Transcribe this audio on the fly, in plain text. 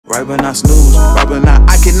Right when I snooze, right when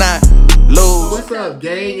I cannot lose. What's up,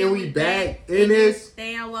 gang? And we back in this.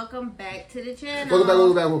 Damn, welcome back to the channel.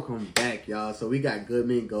 Welcome back, y'all. So we got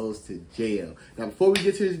Goodman goes to jail. Now, before we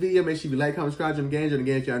get to this video, make sure you like, comment, subscribe, and games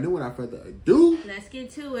y'all new. Without further ado, let's get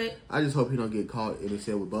to it. I just hope he don't get caught in the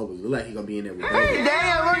cell with Bubbles. Look like he gonna be in there with Hey, Bubbles. Daddy,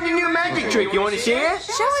 I learned a new magic trick. You want to share?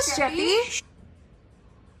 Show us, Jeffy.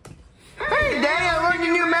 Hey, Daddy, I learned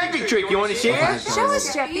a new magic trick. You want to share? Show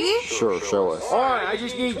us, Jeffy. Sure, show us. All right, I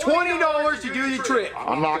just need $20 to do the trick.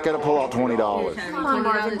 I'm not gonna pull out $20. Come on,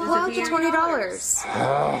 Marvin, pull out the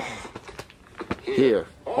 $20. Here.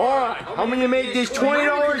 All right, I'm gonna make this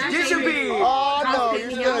 $20 disappear. Oh no,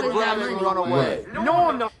 you're just gonna grab it and run away. No,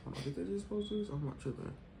 I'm not. I think that is supposed to. I'm not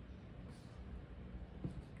tripping.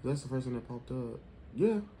 That's the first thing that popped up.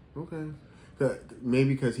 Yeah. Okay.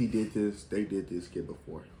 Maybe because he did this. They did this kid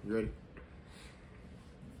before. You ready?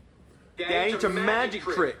 Daddy, it's a magic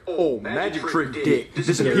trick. Oh, magic trick dick.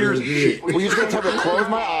 Disappears shit. Well, you're just gonna tell me to close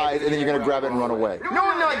my eyes and then you're gonna grab it and run away. No,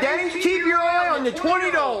 I'm not, Daddy. Keep your eye on the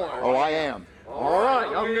 $20. Oh, I am. All right,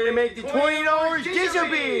 I'm gonna make the $20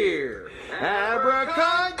 disappear.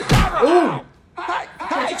 Abracadabra.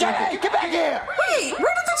 Hey, Jeffy, get back here! Wait,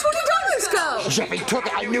 where did the $20 go? Jeffy took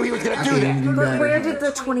it. I knew he was gonna do that. But where did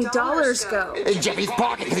the $20 go? In Jeffy's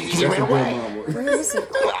pocket because he ran away. Where is it?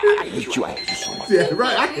 I hate you. I hate you so much. Yeah,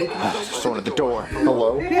 right. I hate Someone at the door.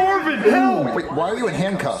 Hello? Marvin, help! Wait, why are you in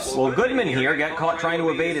handcuffs? Well, Goodman here got caught trying to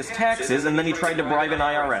evade his taxes, and then he tried to bribe an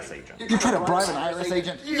IRS agent. You try to bribe an IRS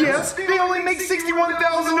agent? Yes, they only make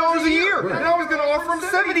 $61,000 a year, and I was going to offer him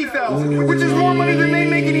 $70,000, which is more money than they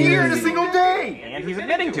make in a year in a single day. And he's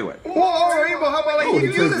admitting to it. Well, all right, well, how about I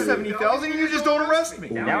give you the $70,000 and you just don't arrest me?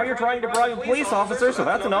 Now you're trying to bribe a police officer, so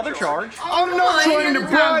that's another charge. I'm not trying to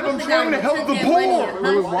bribe, I'm trying to help the poor.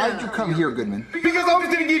 Wait, why did you come here, Goodman? Because I was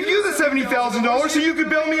going to give you the $70,000 so you could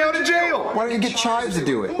bail me out of jail. Why don't you get Chives to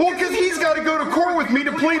do it? Well, because he's got to go to court with me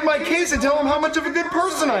to plead my case and tell him how much of a good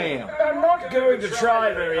person I am. I'm not going to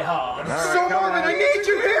try very hard. So, Marvin, I need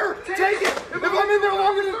you here. Take it. If I'm in there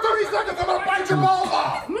longer than 30 seconds, I'm going to bite your balls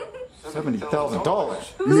off. $70,000.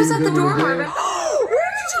 Who's at the door, Marvin?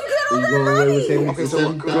 Where did you get all that money? Okay,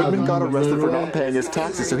 so Goodman got arrested for not paying his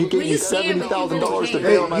taxes, so he gave me $70,000 to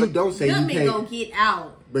bail him out. You don't say you Goodman gonna can't. get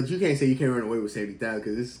out. But you can't say you can't run away with 70,000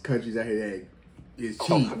 because this country's out here that is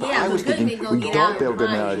cheap. Yeah, I was but thinking Goodman we gonna get don't out bail of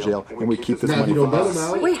Goodman out of jail and we keep this Now, if money you don't for bail him us.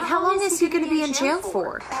 out, Wait, how long is he going to be in jail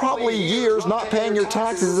for? Probably years. Not paying your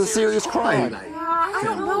taxes is a serious crime. I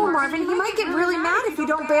don't know, Marvin. He might get really mad if you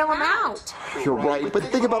don't bail him out. You're right, but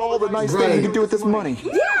think about all the nice things you can do with this money.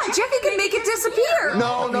 Yeah, Jeffy can make it disappear.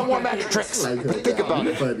 No more magic tricks. But think about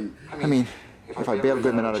it. I mean, if I bail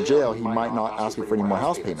Goodman out of jail, he might not ask me for any more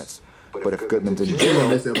house payments. But if Goodman's in jail,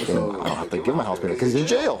 then I don't have to give him a house payment because he's in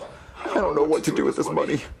jail. I don't know what to do with this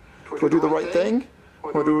money. Do I do the right thing,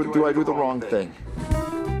 or do I do the wrong thing?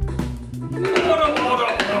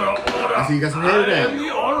 I see you got some hair I am down. the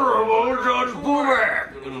Honorable Judge Boomer.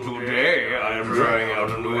 Today I am trying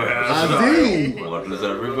out a new I see. hairstyle. What does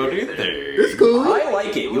everybody think? It's cool. I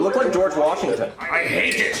like it. You look like George Washington. I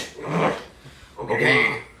hate it.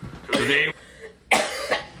 Okay. Today.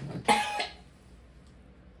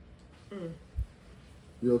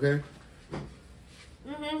 You okay?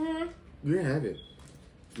 Mm-hmm. You didn't have it.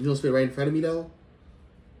 You gonna spit right in front of me though?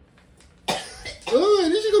 Oh,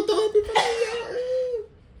 and then she gonna throw up in front of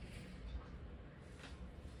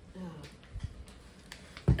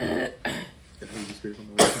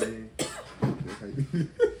me.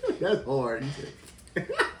 That's hard.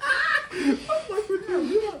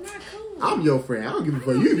 I'm your friend. I don't give a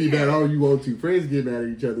fuck. You can be mad all you want to. Friends get mad at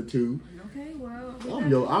each other too. Okay,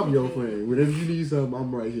 well. I'm your friend. Whenever you need something,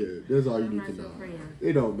 I'm right here. That's all you need to know.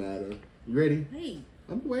 It don't matter. You ready? Hey.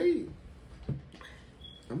 I'm waiting.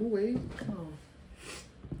 Oh.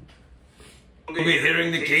 We'll be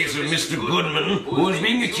hearing the case of Mr. Goodman, who is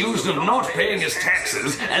being accused of not paying his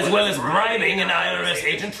taxes, as well as bribing an IRS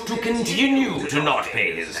agent to continue to not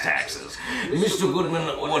pay his taxes. Mr.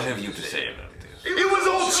 Goodman, what have you to say about this? It was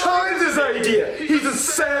all Chives' idea. He's a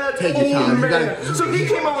sad Take your time. old You man. gotta- So he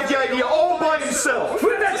came up with the idea all by himself.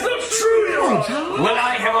 But that's not true, Your Honor. Well,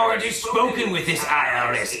 I have already spoken with this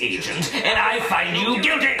IRS agent, and I find you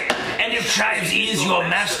guilty. And if Chives is your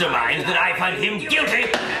mastermind, then I find him guilty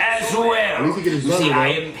as well. least he get his You see, brother,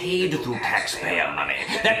 I though. am paid through taxpayer money.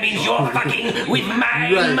 That means you're fucking with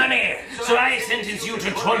my Right. money. So I sentence you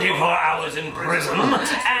to 24 hours in prison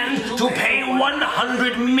and to pay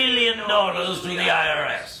 $100 million to the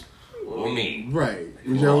IRS. Or me. Right.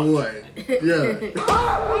 Whichever one. Yeah.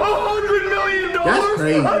 $100 million? That's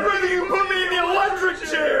crazy. I'd rather you put me in the electric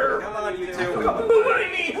chair. Come on, you two. What do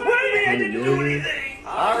you mean? What do you mean? I didn't do anything.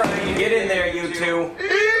 All right, get in there, you two.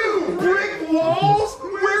 Ew! brick walls?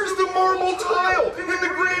 Where's the marble tile and the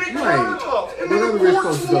granite countertops and the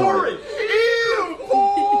quartz flooring? Ew,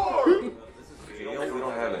 poor! We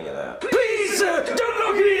don't have any of that. Please, sir, don't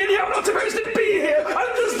lock me in here. I'm not supposed to be here.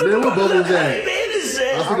 I'm just Man, what bubble is that?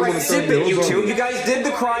 Alright, zip it, you two. You guys did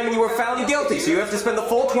the crime and you were found guilty, so you have to spend the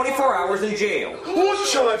full 24 hours in jail. What,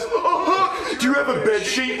 Chives? Do you have a bed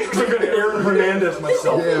sheet? Because I'm going to Aaron Hernandez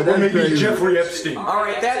myself. Yeah, or maybe crazy. Jeffrey Epstein.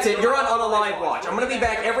 Alright, that's it. You're on unalive watch. I'm gonna be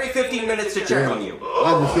back every 15 minutes to check on you.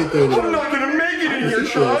 I just sit there. I'm not going to make it in here,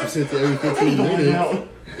 Chives. Sit there every 15 minutes.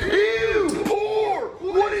 Ew, poor!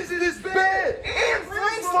 What is this bed? And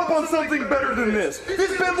Frank slept on something better than this.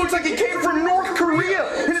 This bed looks like it came from North Korea,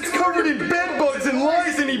 and it's covered in bed bugs and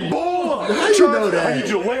lice and Ebola. How you know that? I need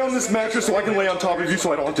you to lay on this mattress so I can lay on top of you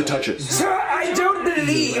so I don't have to touch it. Sir, I don't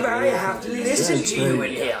believe I have to listen to you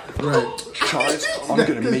in here. Right. Chives, I'm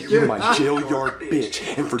gonna make you my jail yard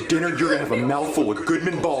bitch, and for dinner you're gonna have a mouthful of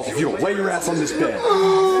Goodman balls if you don't lay your ass on this bed.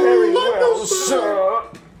 Very well, sir.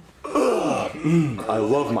 I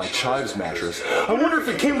love my Chives mattress. I wonder if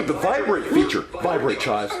it came with the vibrate feature. Vibrate,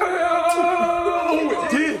 Chives. Oh,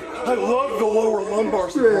 it did. I love the lower lumbar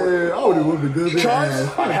support. Yeah, I would have whooped the good Chives,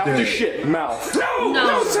 ass. I have to shit. Mouth.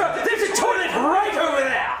 No, sir. There's a toilet right over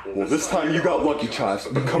there. Well, this time you got lucky, Chives.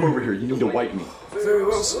 But come over here. You need to wipe me. Very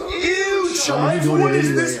well, sir. Ew, Chives, doing what it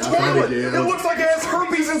is this anyway, outside of toilet? jail. It looks like it has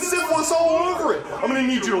herpes and syphilis all over it. I'm gonna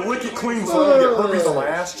need you to lick it clean so I don't get herpes on my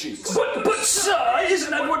ass cheeks. But sir, isn't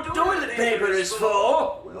that what toilet paper is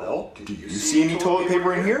for? Well, do you see any toilet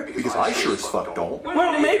paper in here? Because I sure as fuck don't.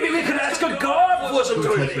 Well, maybe we could ask a guard for some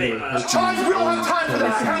toilet paper. Chives, we don't have time for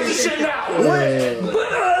that. How do you shit now? Lick!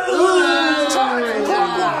 Chives,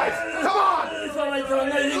 clockwise! Come on!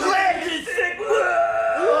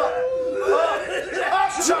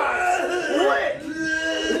 Chives! Lick!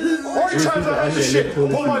 All your Chives, I have to shit. Pull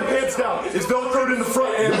my pants down. It's velcroed in the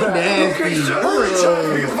front and back. Nasty. Hurry, Chives,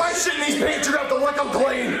 because if I shit in these pants, you're gonna have to lick them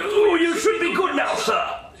clean. Oh, you should be good now,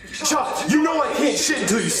 sir. Chives, you know I can't shit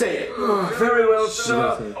until you say it. Very well,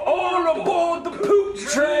 sir. All aboard the poop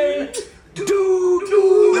train.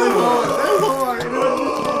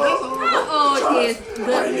 Oh, yes.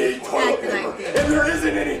 I need toilet paper, and there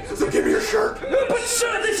isn't any, so give me your shirt. But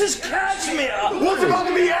sir, this is cashmere. What's about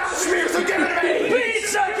to be ass smear, so give it to me. Please,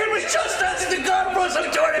 sir, can we just ask the guard for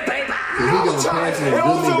some toilet paper? He gonna pass it And and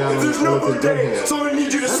also, Goodman got there's him no for the bidet, so I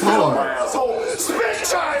need you to spit on my asshole. Spit,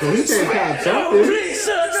 Chives! So he can't count No, something. please,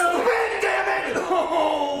 sir, no. Spit, damn it!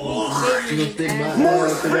 Oh. You gonna stick my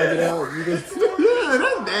ass to rub it out? You gonna...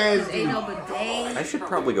 That's nasty. Ain't no bidet. I should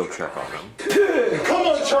probably go check on him. Come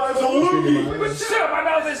on, Chives, a loogie. But sir, my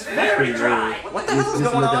mouth is very dry. What the hell's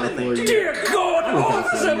going on in there? Dear God,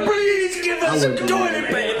 officer, please give us some toilet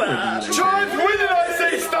paper. Chives, when did I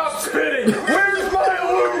say stop spitting? Where's my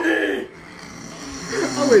loogie?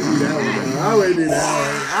 I wouldn't do that one. I wouldn't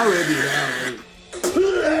do that one.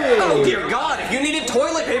 Oh dear God, if you needed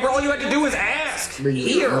toilet paper, all you had to do was ask.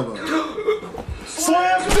 Here.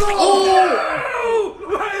 Slam dunk! Oh,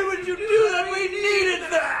 why would you do that? We needed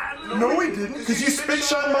that. No, he didn't, because you spit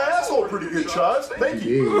shot in my asshole pretty good, Chives. Thank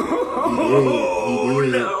you.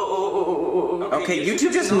 He did. Okay, you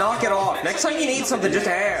two just knock it off. Next time you need something, just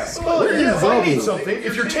ask. Well, What is if I need bubble? something,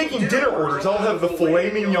 if you're taking dinner orders, I'll have the filet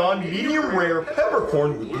mignon, medium rare,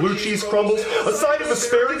 peppercorn with blue cheese crumbles, a side of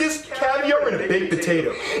asparagus, caviar, and a baked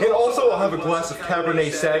potato. And also, I'll have a glass of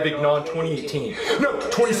Cabernet Sauvignon 2018. No,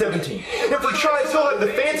 2017. And for Chives, he'll have the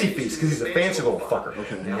fancy feast, because he's a fancy little fucker.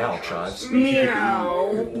 Okay, now, Chives. Meow.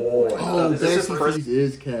 Oh, This is fancy feast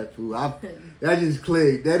is cat food. That just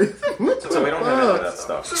clicked. That is. What the So we don't have any of fuck? that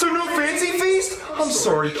stuff. So no fancy feast? I'm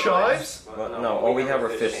sorry, Chives. No, all we have are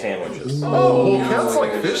fish sandwiches. Oh, well, cats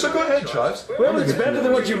like fish, so go ahead, Chives. Well, it's better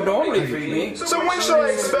than what you normally feed me. So when should I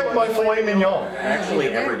expect my filet mignon? Actually,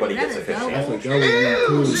 everybody gets a fish sandwich. Ew,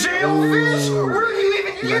 jailfish? Where do you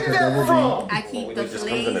even get that from? I keep the It just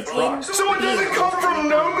comes in a fillets truck. So it doesn't come from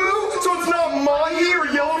Nobu? So it's not mahi or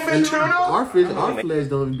yellowfin tuna? Our flesh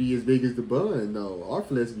don't be as big as the bun, though. Our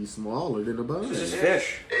flesh be smaller than the bun. It's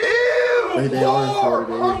fish. Ew! They are in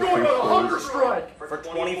Florida, they I'm is going on a fish hunger strike. For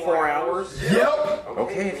 24 hours? Yep.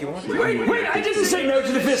 Okay, if you want to. Wait, I didn't say no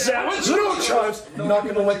to the fish sandwich. No, Chives, I'm not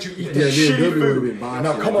going to let you eat Yeah, this yeah, shitty Goodman would've been food. boxing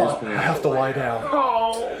Now at come this on, point. I have to lie down.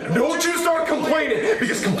 Oh, Don't you start complaining,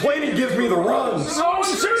 because complaining gives me the runs. I'm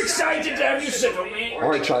so excited to have you sit with me. All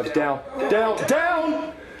right, Chives, down, down,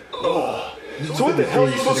 down. Oh. So what the hell are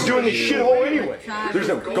you supposed to do in this shithole anyway? There's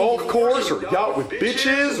no golf course or yacht with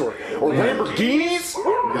bitches or Lamborghinis? We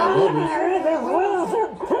got bubbles.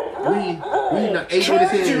 We not 8 minutes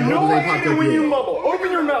Chives, in, you and know bubbles I ain't hate popped it up when you yet. mumble.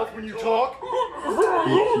 Open your mouth when you talk.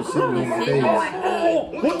 She's sitting on my face.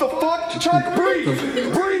 What the fuck? Chives,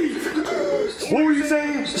 breathe! Breathe!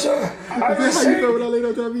 Is that how you felt when I laid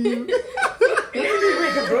on top of you? Maybe we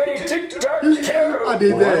could play Tik Tok. I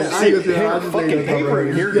did that. I ain't gonna say I just laid fucking on top paper of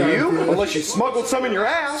in here, do you? Unless you smuggled some in your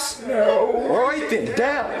ass. No. All right then,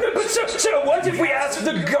 down. But so what if we ask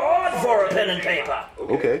the god for a pen and paper?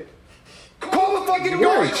 Okay. Call the fucking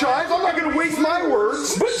guard, Chives. I'm not gonna waste my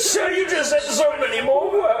words. But sir, you just said so many more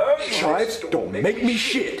words. Chives, don't make me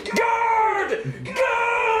shit. Guard!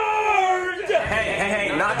 Guard!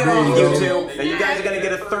 Hey, knock it off, you two. Now you guys are gonna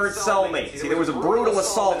get a third cellmate. See, there was a brutal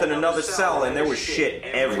assault in another cell, and there was shit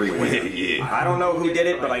everywhere. Yeah. I don't know who did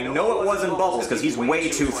it, but I know it wasn't Bubbles, because he's way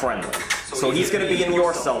too friendly. So he's gonna be in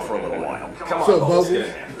your cell for a little while. Come on, Bubbles?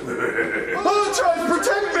 Oh, Chives,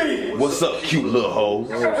 protect me! What's up, cute little hoe?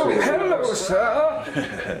 Oh, hello,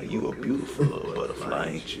 sir. You a beautiful little butterfly,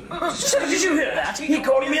 ain't you? Sir, did you hear that? He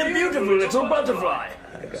called me a beautiful little butterfly.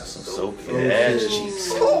 I got some soap for your ass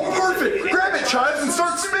cheeks. Oh, perfect! Grab it, Chives, and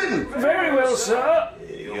start spitting! Very well, sir.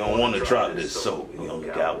 You don't want to drop this soap. You only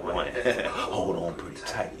got one. Hold on pretty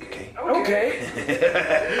tight, okay?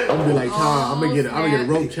 Okay. I'm gonna be like, Tom, I'm gonna get a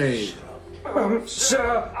rope chain.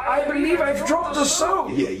 Sir, I believe I've dropped the soap.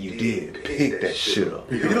 Yeah, you did. Pick that shit up.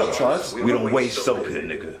 Pick it up, Chives. We don't waste soap here,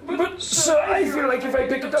 nigga. But, sir, I feel like if I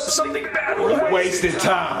picked it up, something bad will We're happen. wasting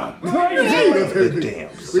time. Right. The damn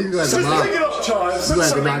soap. We just Just got pick it up, Chives. to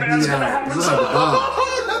Something knock bad's me gonna out. happen, You sir. have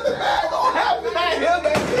to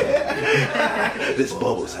die. This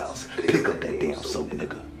Bubbles house. Pick up that damn soap,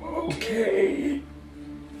 nigga. Okay.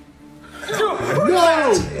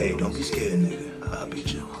 No! Hey, don't be scared, nigga. I'll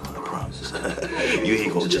beat you. I promise. You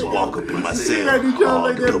ain't gonna just walk up in my cell,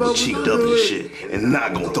 all double cheeked up and shit, and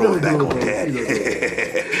not gonna throw it back on daddy.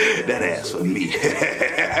 That ass for me.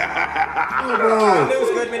 Good news,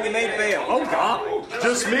 Goodman, you made bail. Oh, God.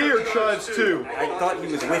 Just me or Chives too? I thought he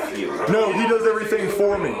was with you. No, he does everything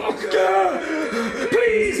for me.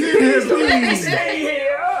 Please, please don't let me stay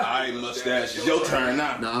here. Alright, mustache, it's your turn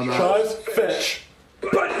now. Nah, I'm out. Chives, fetch.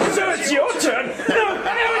 But, sir, it's your turn. No,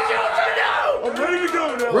 it's your turn now. I'm ready to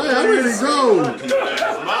go now. Right, I'm ready to go.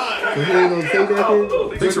 That's mine. So he ain't gonna say that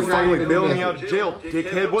here? Thanks for finally bailing me out of jail,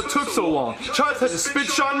 dickhead. What took so long? Chives had to spit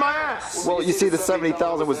shine my ass. Well, you see, the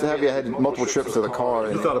 70,000 was heavy. I had multiple trips to the car.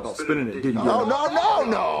 And... You thought about spinning it, didn't you? No, no, no,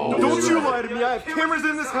 no! Don't you lie to me. I have cameras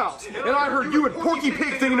in this house. And I heard you and Porky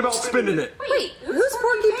Pig thinking about spinning it. Wait, who's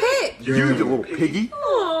Porky Pig? You little piggy.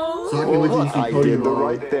 So I can wait till you see I Cody did the wrong.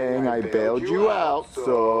 right thing. I bailed you out.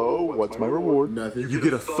 So, what's my reward? Nothing. You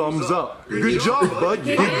get a thumbs up. Good job, bud.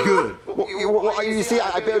 You did good. Well, you see,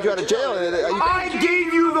 I bailed you out of jail. I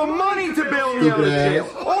gave you the money to bail me out of jail.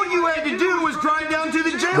 All you had to do was drive down to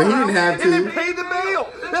the jail But he didn't have and to. then pay the bail.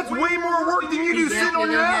 That's way more work than you do sitting on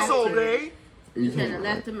your ass all day. You should have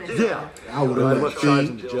left him in. Yeah. I would I have left Chives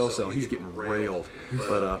in the jail cell. He's getting railed.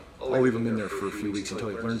 But I'll leave him in there for a few weeks until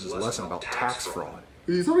he learns his lesson about tax fraud.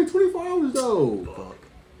 It's only 24 hours though.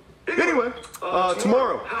 Anyway,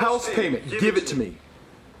 tomorrow, house payment. Give it to me.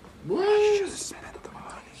 What?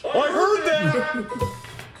 I heard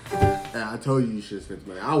that! I told you should have spent the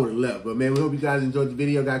money. I would have left. But man, we hope you guys enjoyed the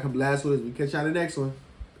video. Got a couple last ones. We catch y'all in the next one.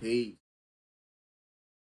 Peace.